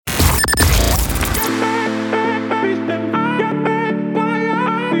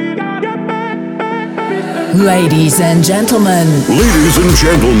Ladies and gentlemen. Ladies and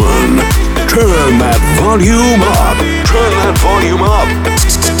gentlemen, turn that volume up. Turn that volume up.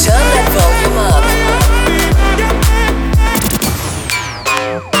 Turn that volume up.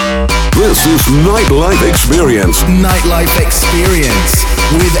 This is Nightlife Experience. Nightlife Experience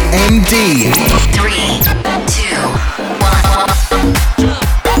with MD. 3, 2, 1.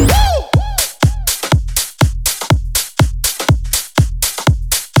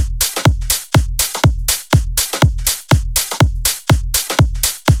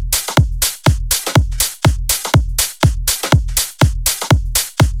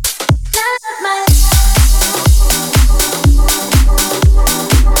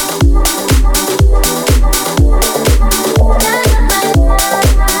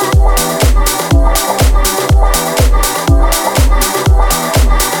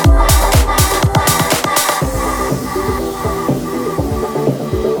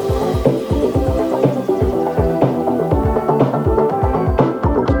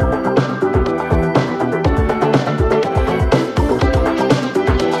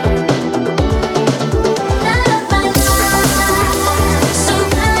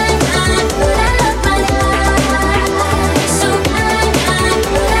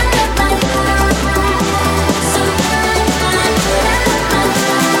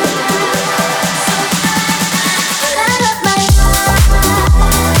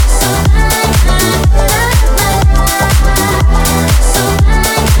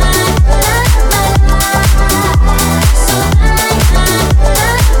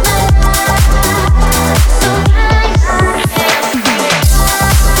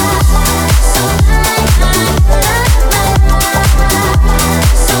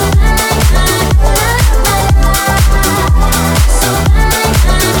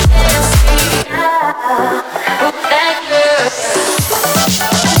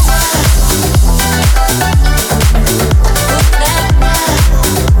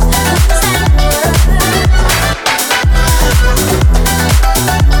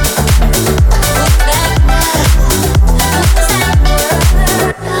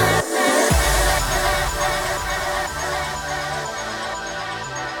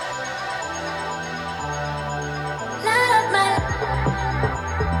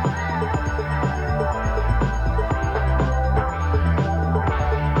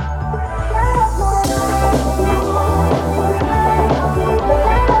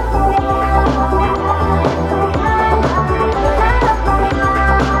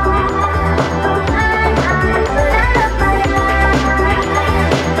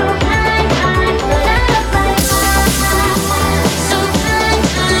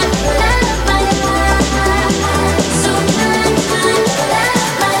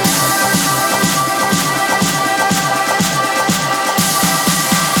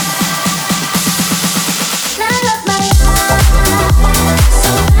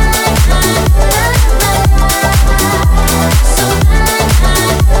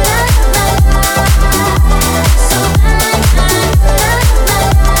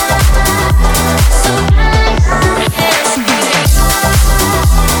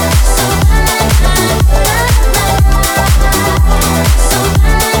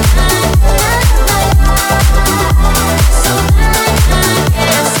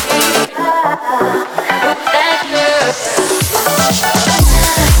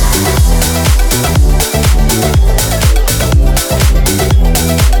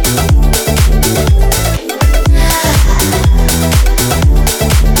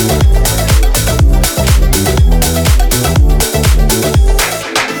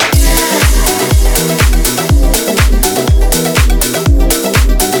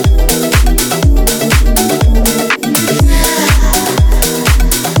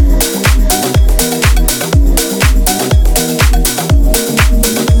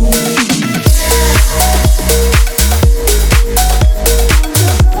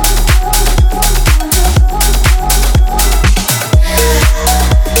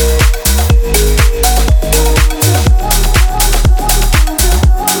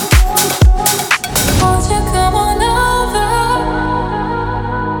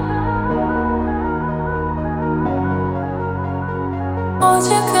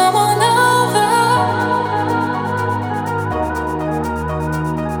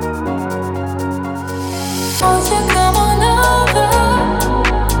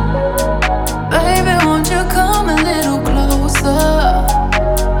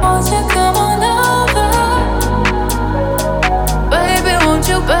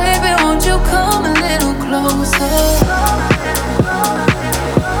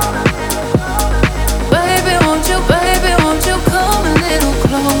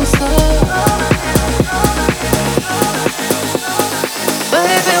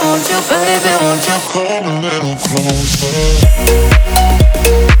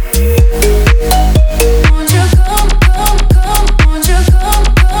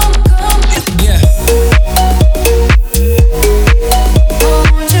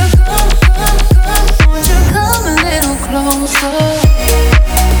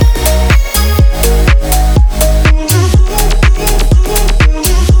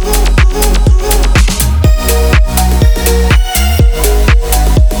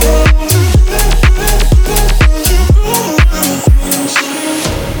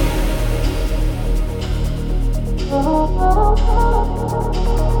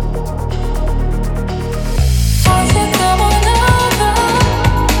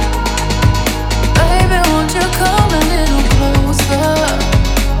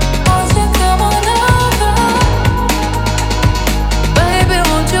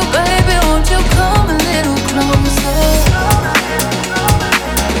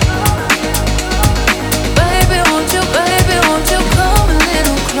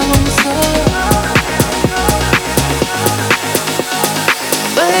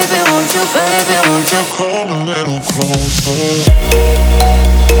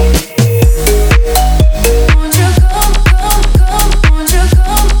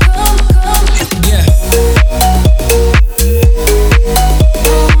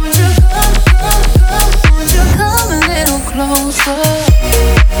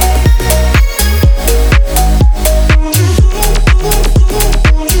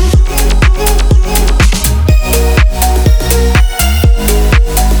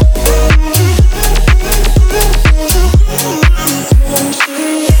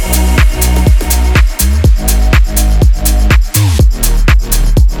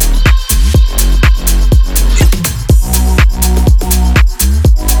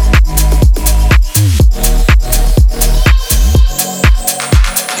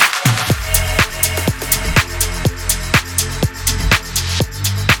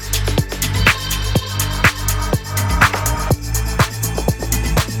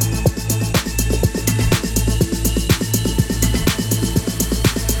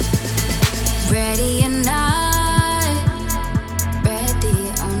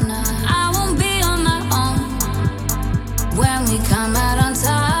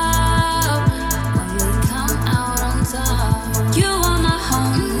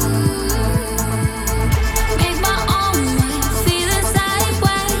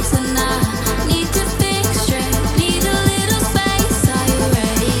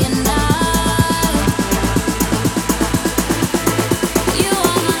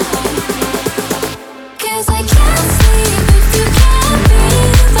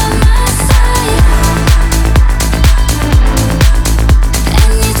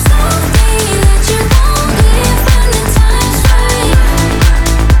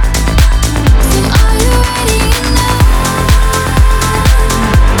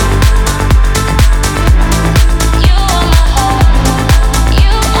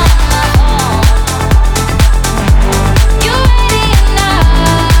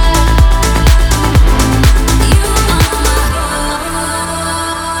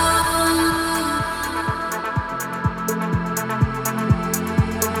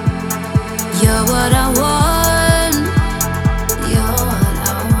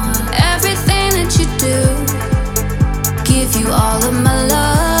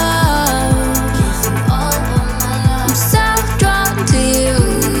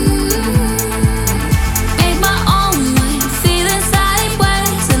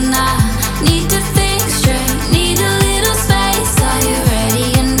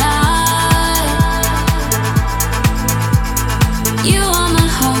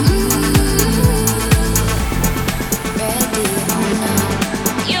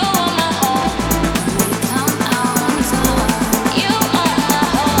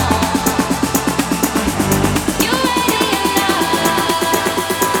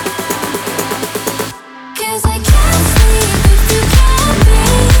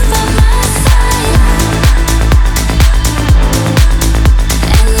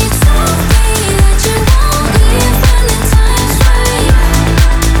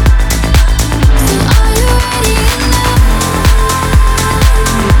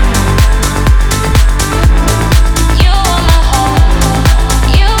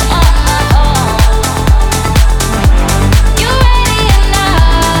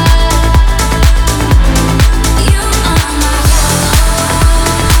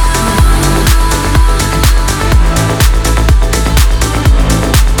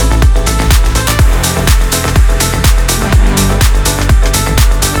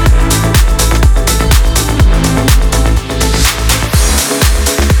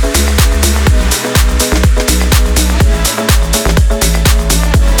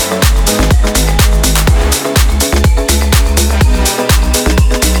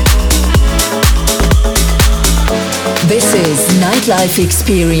 nightlife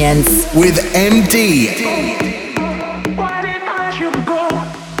experience with MD.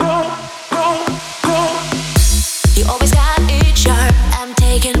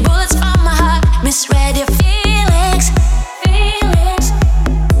 Misread your feelings.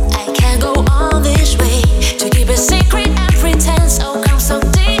 I can't go on this way to keep a secret and pretend so come so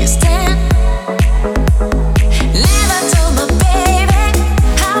distant. Never told my baby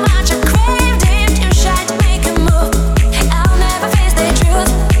how much I craved it. You tried to make a move. I'll never face the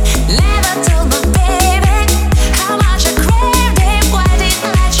truth. Never told my baby how much I craved it. Why did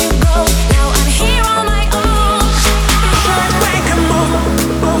I let you go? Now I'm here on my own. You tried to make a move.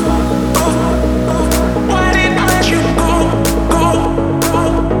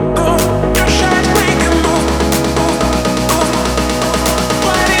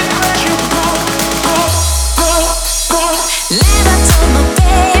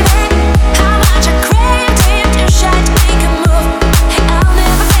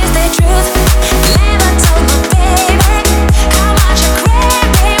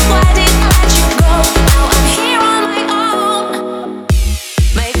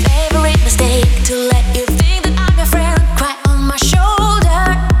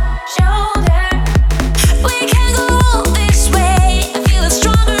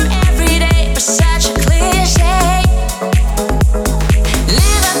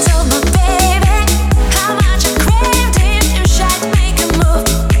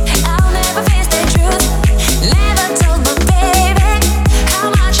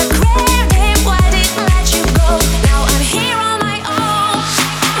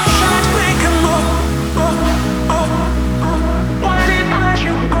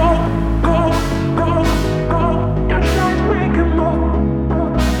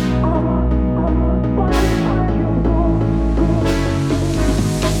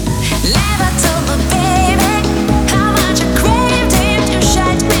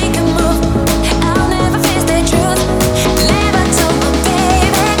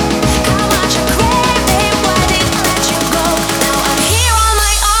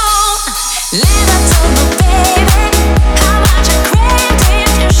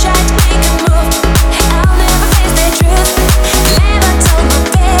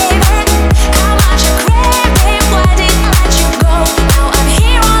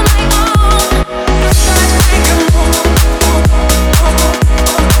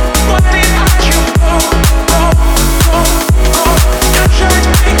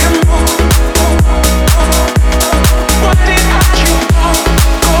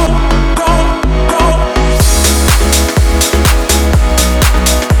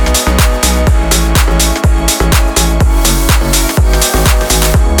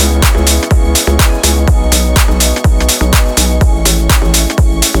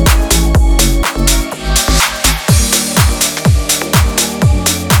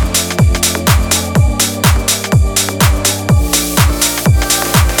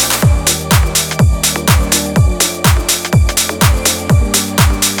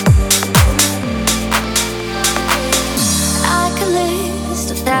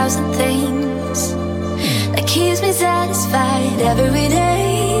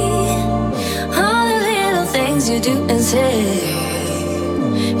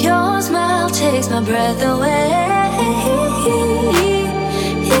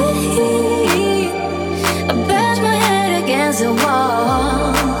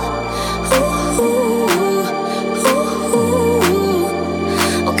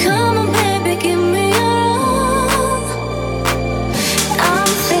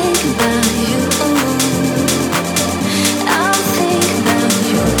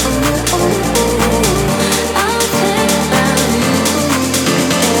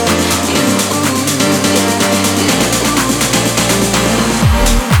 Yeah.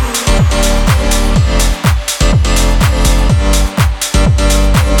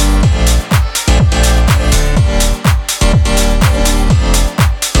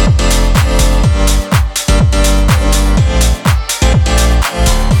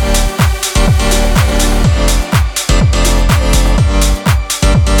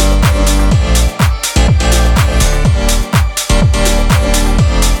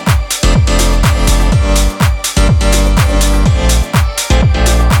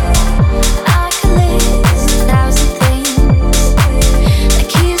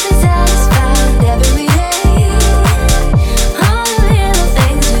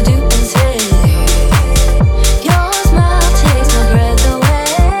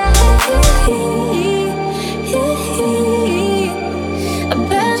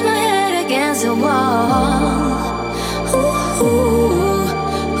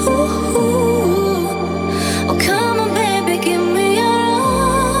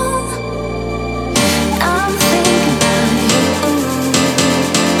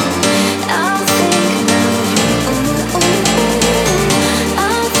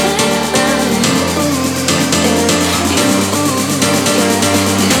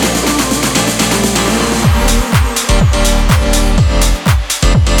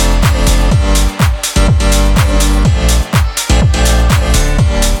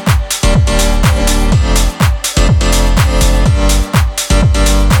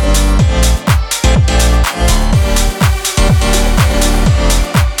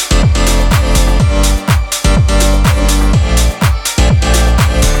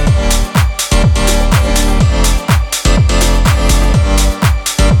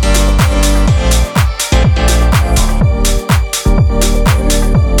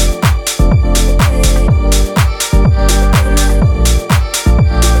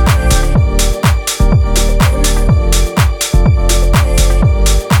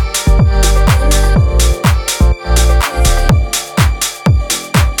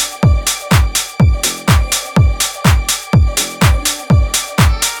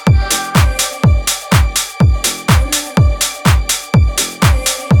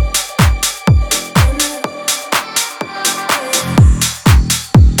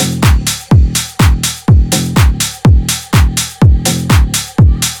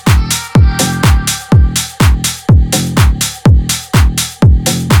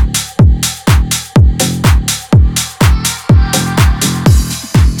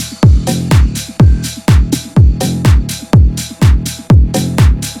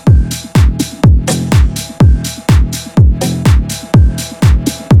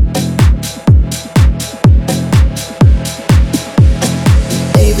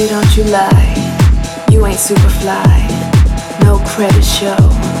 Baby, don't you lie, you ain't super fly. No credit show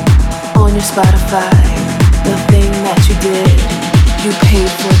on your Spotify. The thing that you did, you paid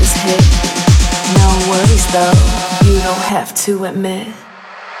for this hit. No worries though, you don't have to admit.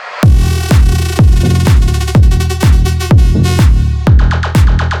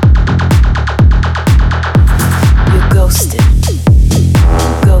 You're ghosted,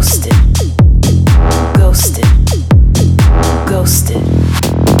 ghosted, ghosted, ghosted.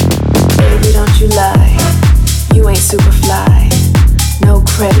 Baby, don't you lie, you ain't super fly. No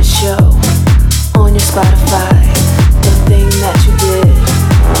credit show on your Spotify. The thing that you did,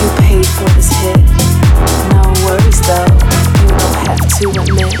 you paid for this hit. No worries though, you don't have to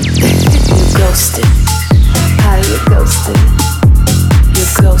admit. You're ghosted, how you ghosted?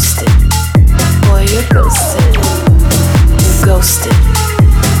 You're ghosted, boy you're ghosted. You're ghosted,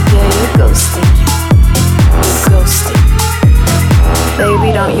 yeah you're ghosted. You're ghosted,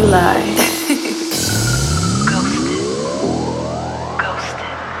 baby don't you lie.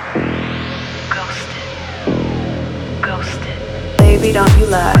 Baby, don't you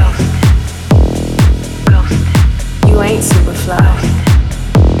lie. You ain't super fly.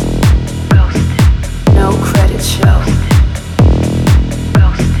 No credit show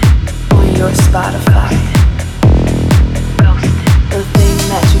on your Spotify. The thing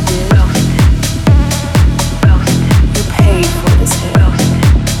that you did, you paid for this hit.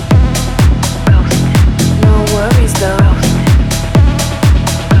 No worries though,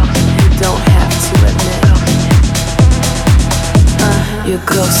 you don't have to admit. You're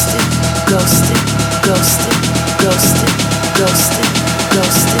ghosted, ghosted, ghosted, ghosted, ghosted,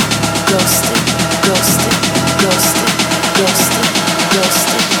 ghosted, ghosted, ghosted, ghosted, ghosted,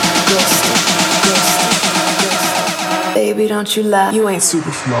 ghosted, ghosted, ghosted. Baby, don't you lie, you ain't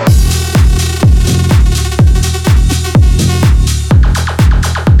super fly.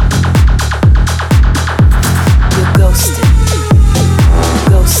 You're ghosted,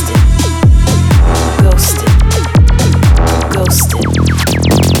 ghosted, ghosted, ghosted.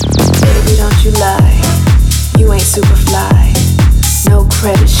 Baby, don't you lie, you ain't super fly. No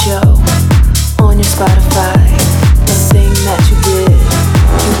credit show on your Spotify. The thing that you did,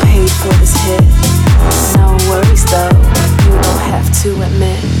 you paid for this hit. No worries though, you don't have to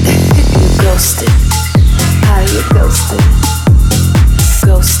admit. You're ghosted, how you ghosted?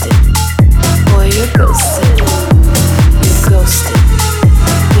 Ghosted, boy you're ghosted. You're ghosted,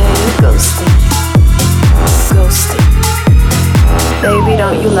 yeah you're ghosted. Ghosted, baby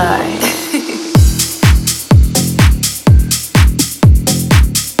don't you lie.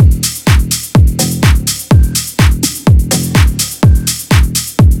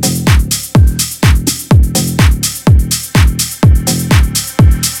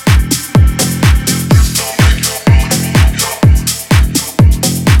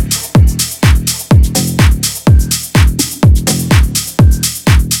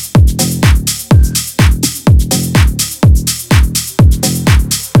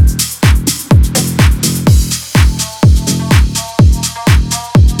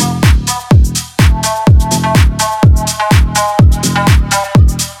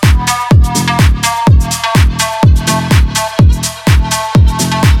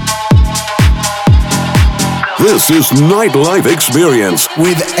 This is Nightlife Experience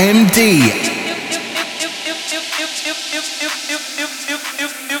with MD.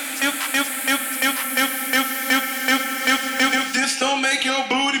 This don't make your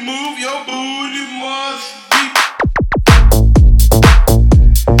booty move, your booty must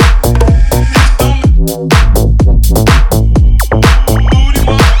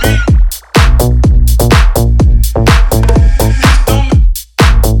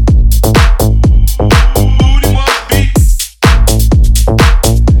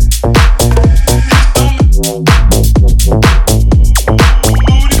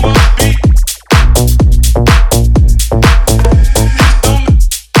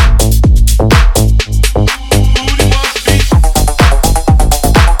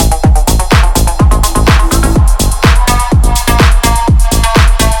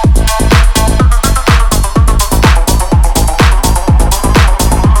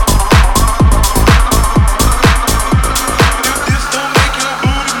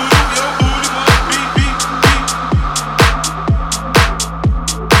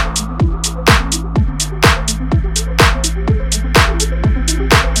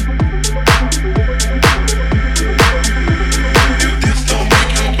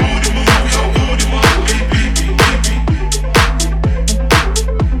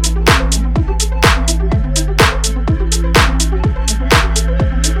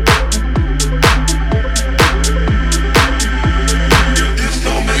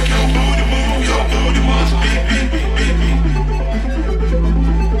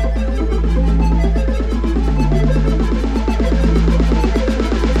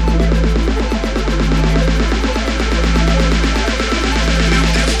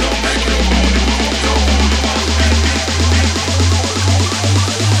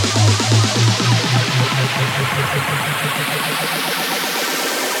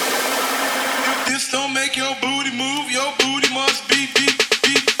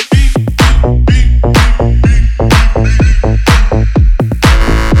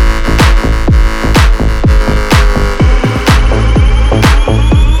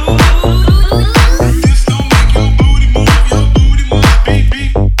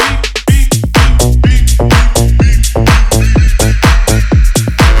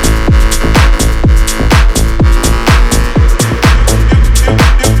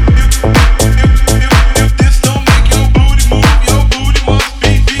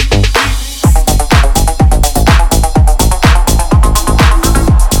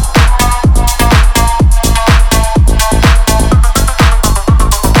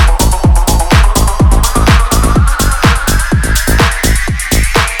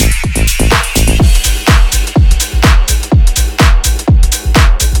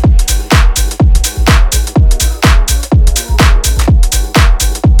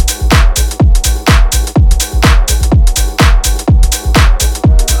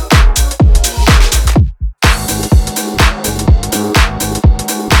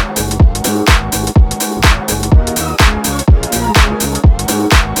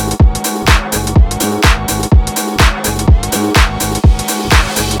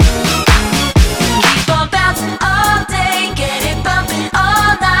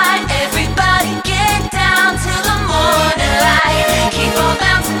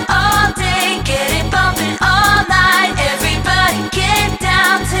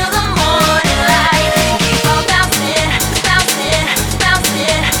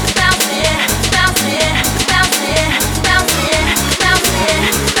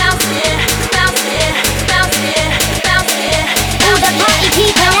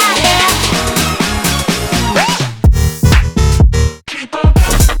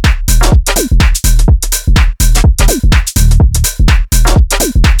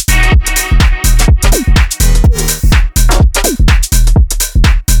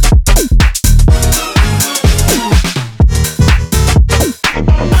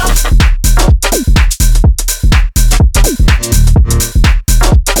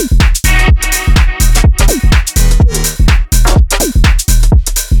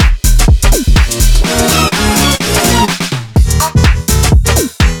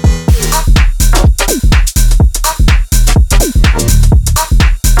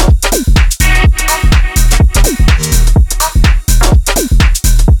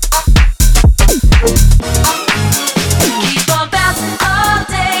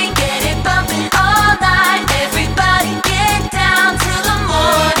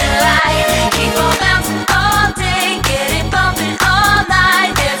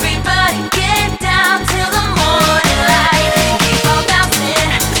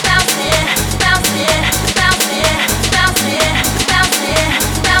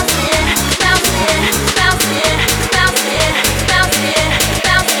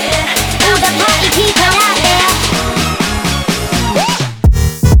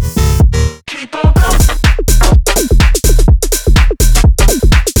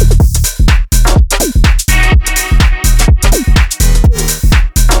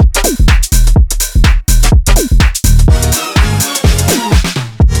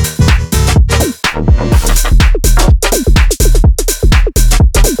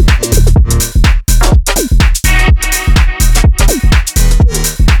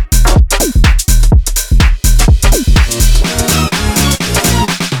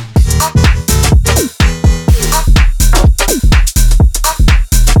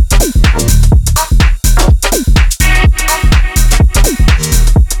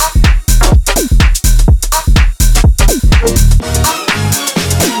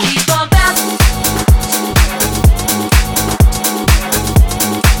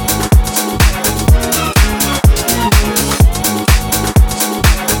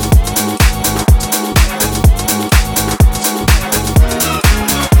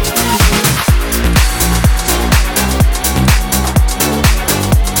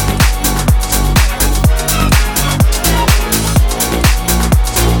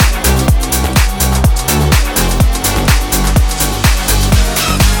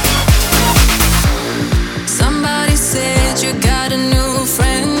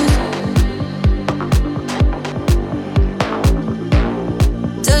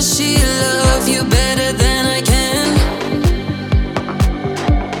Does she love you better than I can?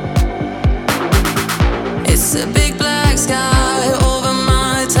 It's a big black sky over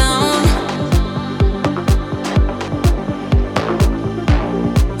my town.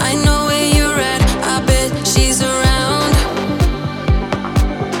 I know where you're at, I bet she's around.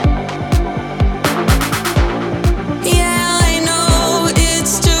 Yeah, I know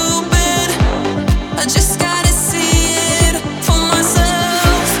it's stupid, I just gotta see it for myself.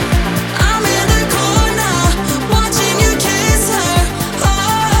 I'm in the corner, watching you kiss her. Oh,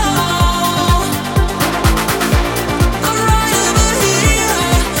 I'm right over here,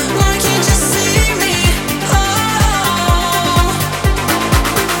 why can't you see me? Oh,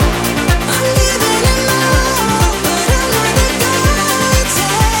 I'm living in love, but I'm not the guy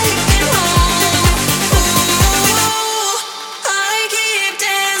taking home. Ooh, I keep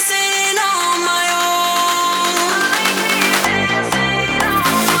dancing on my own.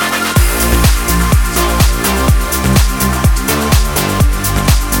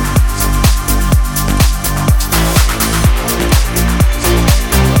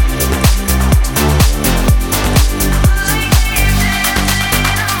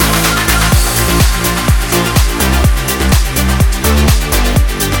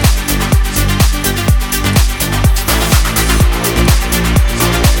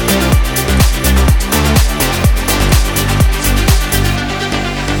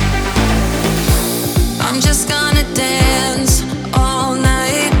 I'm just gonna dance all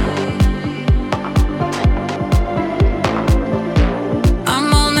night.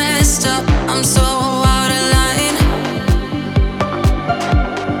 I'm all messed up, I'm so out of line.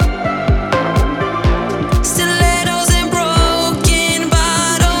 Stilettos and broken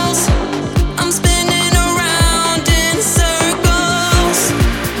bottles, I'm spinning around in circles.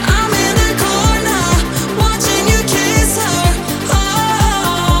 I'm in the corner, watching you kiss her. Oh,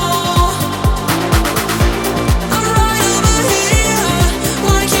 I'm right over here,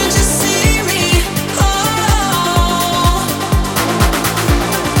 why can't you see me? Oh,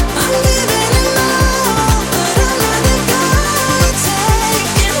 I'm living in love, but I'm not the guy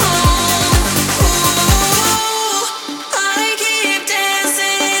taking home. Ooh, I keep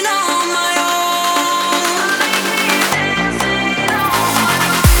dancing on my own.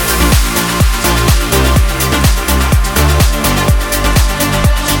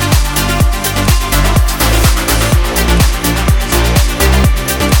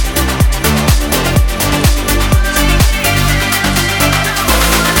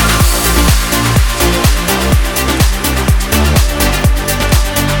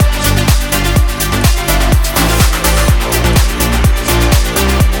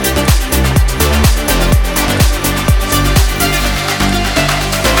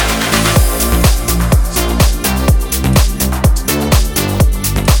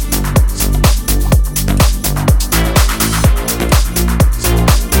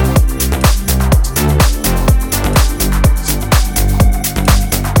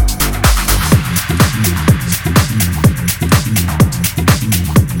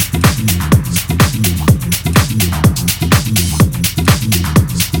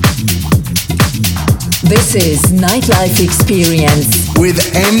 This is Nightlife Experience. with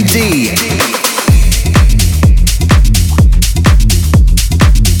MD.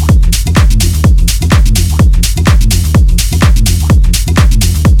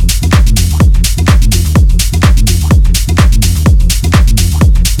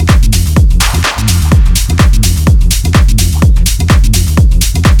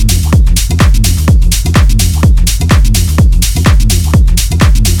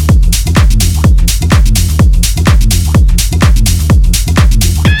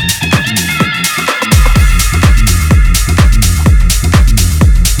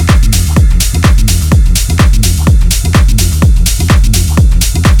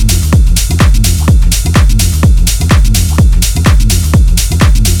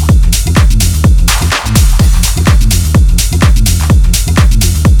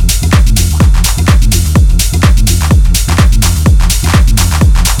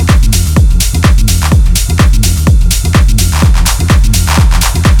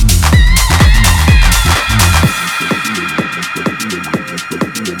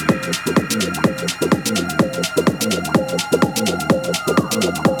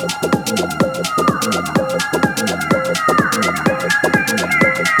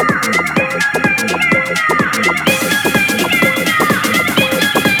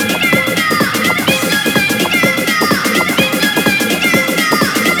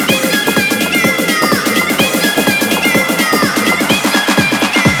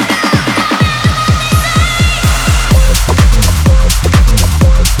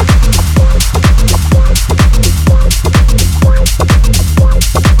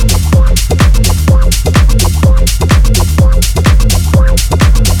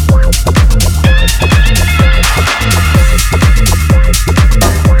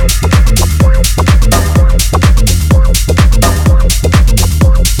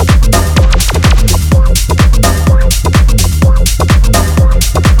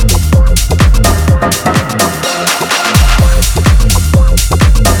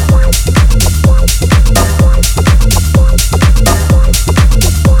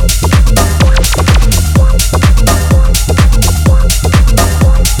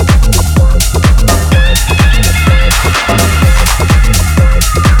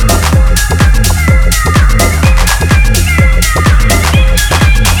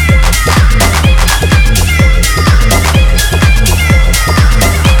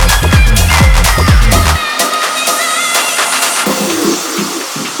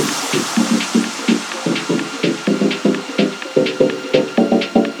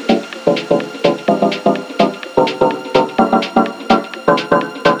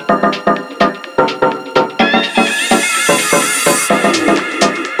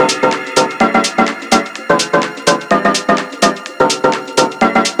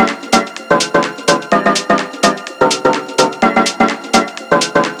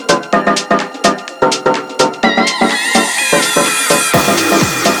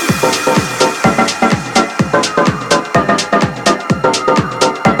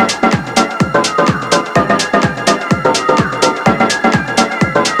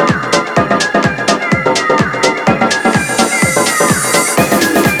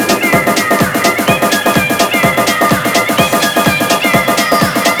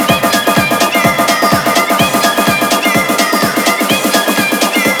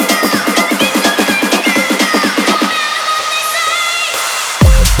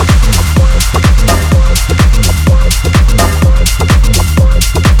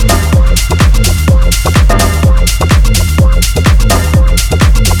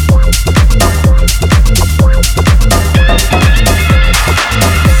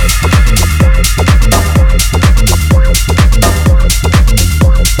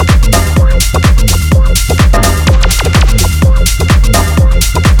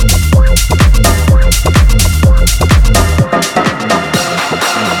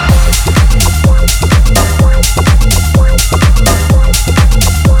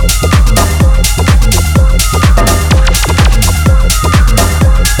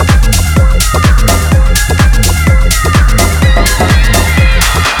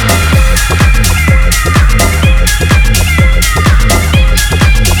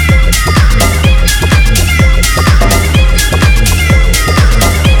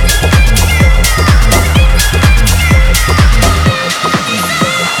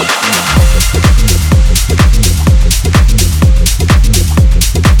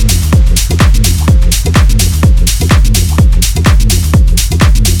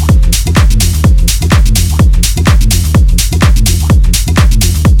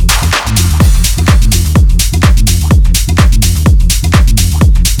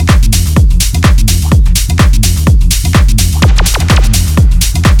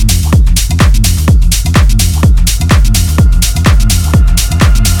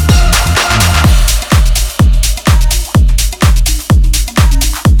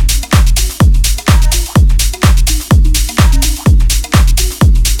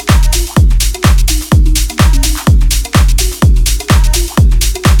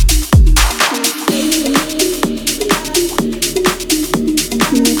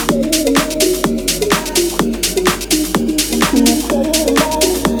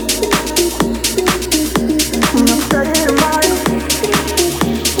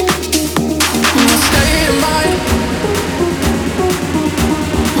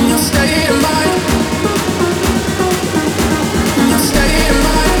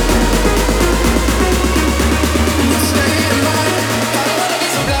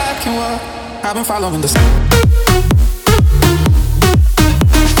 I've been following the sun.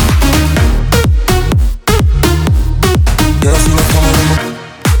 Yeah, I feel like following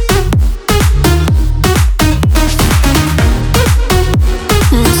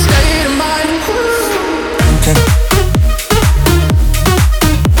the state of mind. Okay.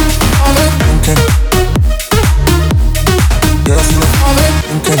 Okay. Yeah, I feel like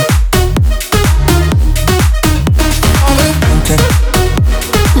okay.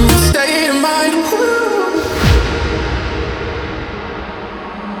 State of mind.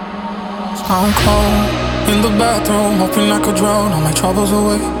 I'm cold in the bathroom, hoping I could drown all my troubles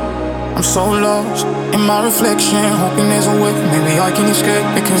away. I'm so lost in my reflection, hoping there's a way. Maybe I can escape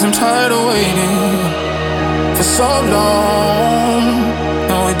because I'm tired of waiting for so long.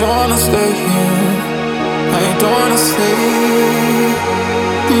 No, I don't wanna stay here. I don't wanna stay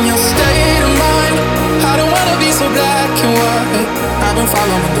in your state of mind. I don't wanna be so black and white. I've been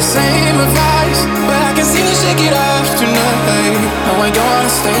following the same advice, but I can seem to shake it off tonight. No, I don't wanna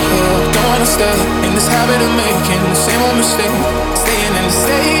stay here, don't wanna stay in this habit of making the same old mistake. Staying in the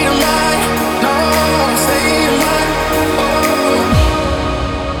state of mind, no, state of mind. Oh.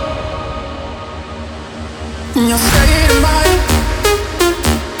 In your state of mind.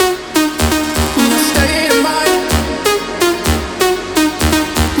 In your state of mind.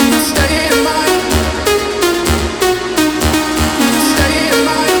 In your state of mind.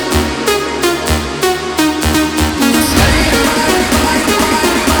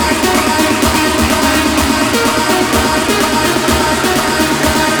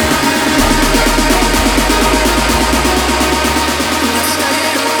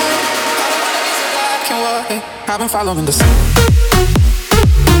 I've been following the sun.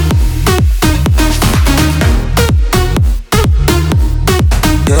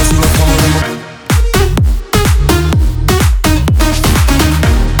 Yeah, I feel like following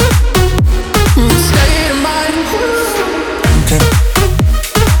the state of mind. Okay.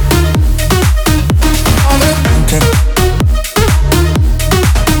 Okay.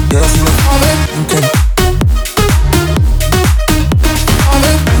 Yeah, I feel like okay.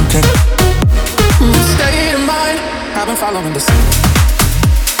 Okay. State of mind. I've been following the sun.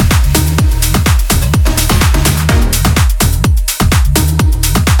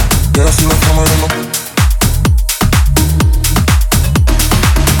 Yeah, I feel like following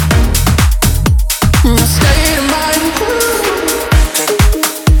the state of mind. Okay.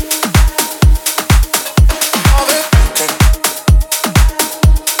 Okay.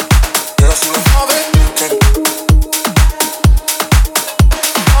 Yeah, I feel like okay.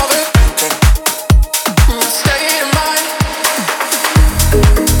 State of mind.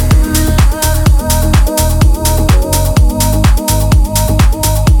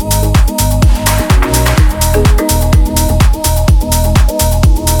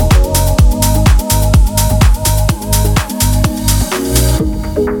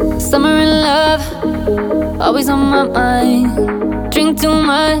 Summer in love, always on my mind. Drink too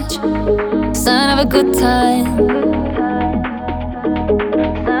much, sign of a good time.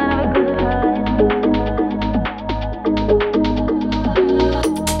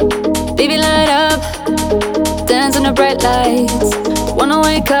 Baby, light up, dance on the bright lights. Wanna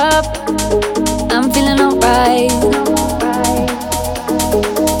wake up, I'm feeling alright.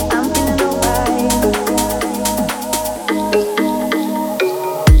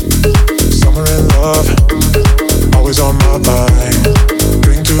 Summer in love, always on my mind.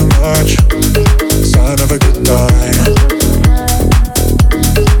 Drink too much, sign of a good time.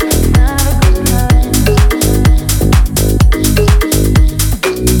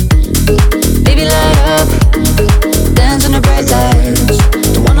 Baby, light up, dance on the bright lights.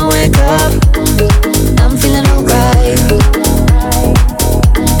 Don't wanna wake up, I'm feeling alright.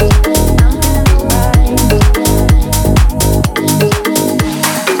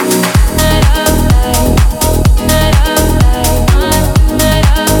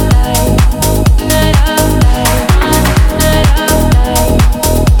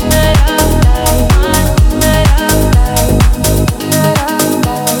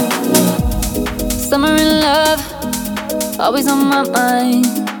 Summer in love, always on my mind.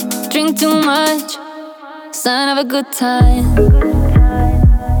 Drink too much, sign of a good time.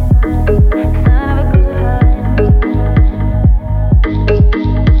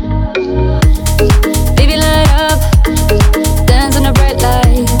 Baby, light up, dance on the bright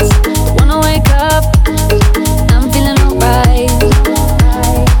lights. Wanna wake up, I'm feeling alright.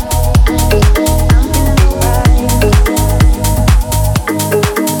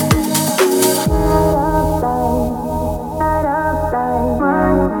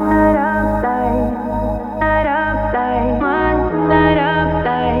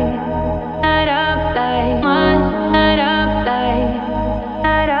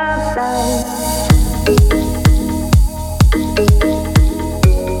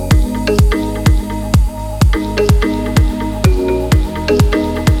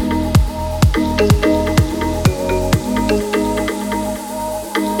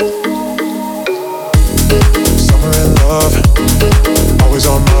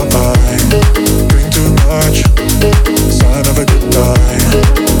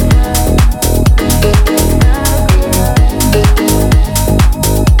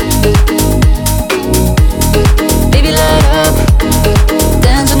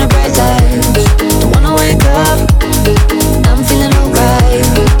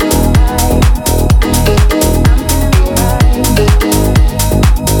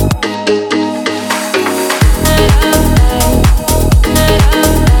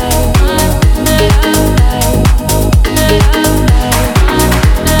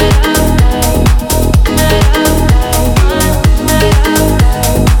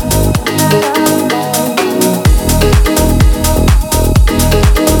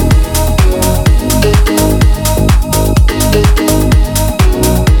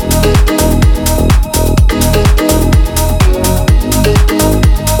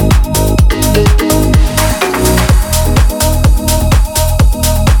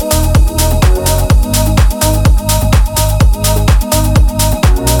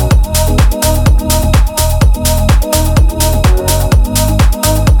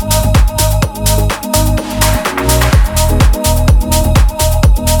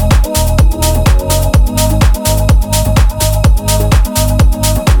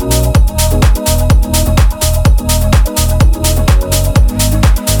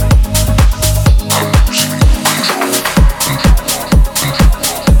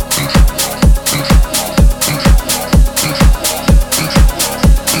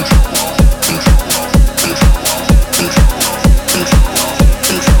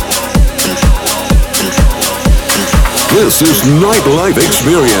 This is Nightlife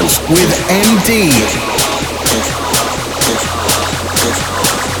Experience with MD.